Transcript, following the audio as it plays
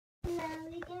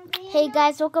Hey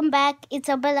guys, welcome back. It's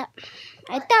Abella.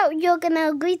 I thought you were gonna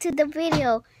agree to the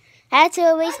video. I had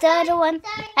to erase the other one.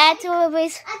 I had to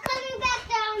erase. I'm coming back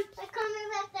down.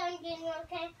 Junior,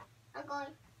 okay? I'm going.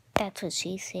 That's what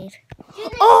she said.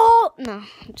 Junior. Oh no!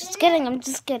 I'm just kidding. I'm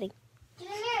just kidding.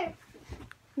 Junior,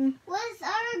 what's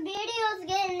our videos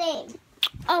getting named?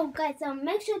 Oh guys,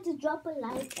 make sure to drop a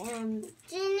like and.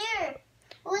 Junior.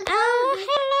 Hello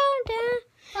there.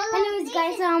 Anyways,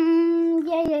 guys,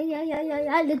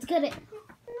 yeah. Let's get it.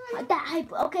 That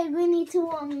hype. Okay, we need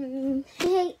to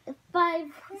hit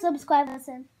 5 subscribers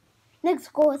and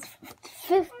next goal is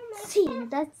 15.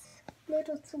 That's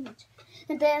little too much.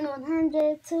 And then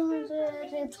 100,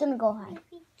 200. It's gonna go high.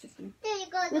 There you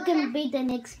go. We can be the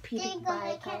next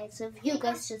PewDiePie, guys. So if you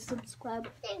guys just subscribe.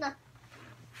 There you go.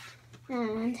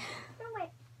 And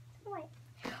Wait.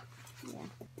 yeah.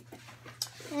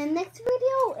 And next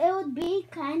video, it would be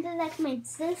kind of like my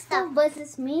sister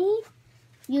versus me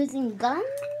using guns.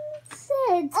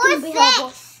 It's gonna be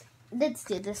horrible. Let's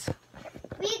do this.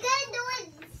 We're gonna do it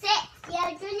 6,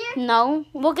 yeah, Junior? No,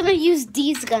 we're gonna use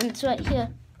these guns right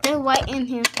here. They're right in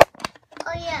here.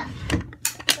 Oh, yeah.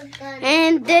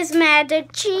 And this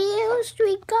Magic Cheers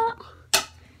we got.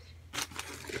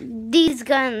 These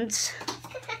guns.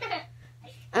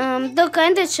 They're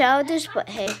kind of childish, but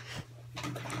hey.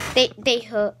 They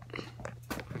hurt.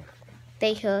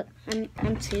 They hurt.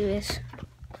 I'm serious.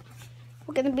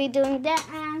 We're gonna be doing that,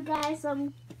 and guys,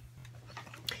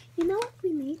 you know what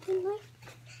we made tonight?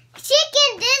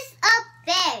 Chicken this up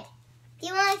there. Do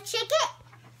you want to chicken?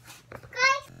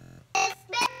 Guys, this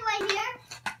bed right here.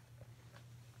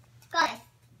 Guys.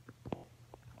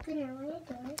 Junior, what are you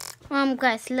doing?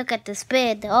 Guys, look at this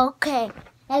bed. Okay,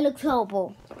 that looks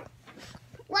horrible.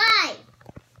 Why?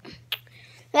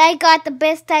 I got the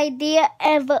best idea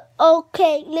ever.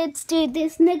 Okay, let's do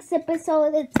this. Next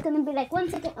episode, it's gonna be like 1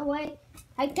 second away.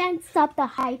 I can't stop the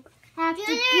hype. I have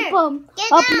to keep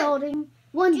uploading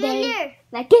one day,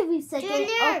 like every second.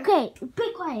 Okay,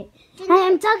 be quiet. I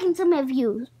am talking to my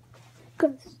views.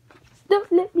 Cause don't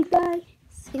let me die,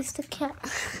 says the cat.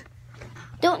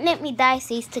 Don't let me die,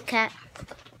 says the cat.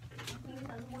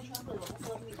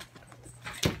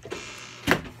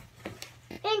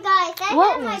 Hey guys,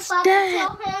 What was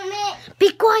that?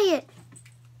 Be quiet.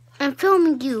 I'm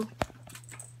filming you.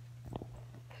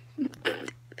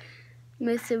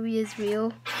 Misery is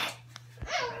real.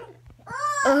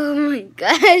 Oh my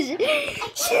gosh.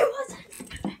 She wasn't.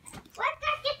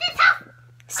 Get this out.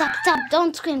 Stop.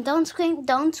 Don't scream.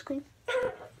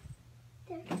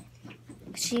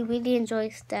 She really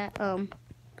enjoys that. Oh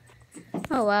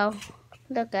wow.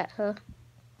 Look at her.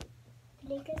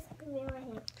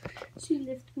 She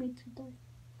left me to die.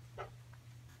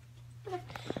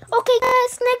 Okay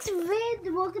guys, next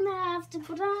vid we're gonna have to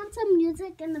put on some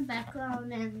music in the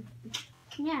background, and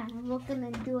yeah, we're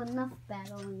gonna do enough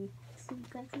battling. See you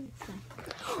guys next time.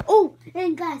 Oh,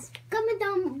 and guys, comment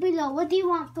down below, what do you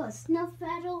want first? Snuff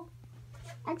battle?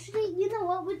 Actually, you know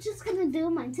what, we're just gonna do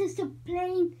my sister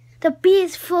playing the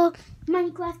PS4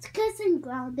 Minecraft because I'm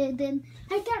grounded and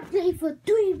I can't play for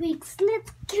 3 weeks.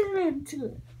 Let's get into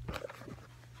it.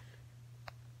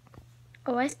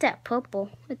 Oh, why is that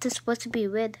purple? It's supposed to be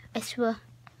red, I swear.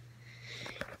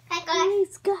 Hi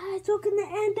guys. Guys, we're gonna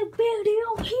end the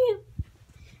video here.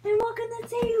 And we're gonna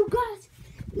see you guys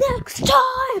next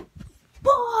time.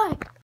 Bye.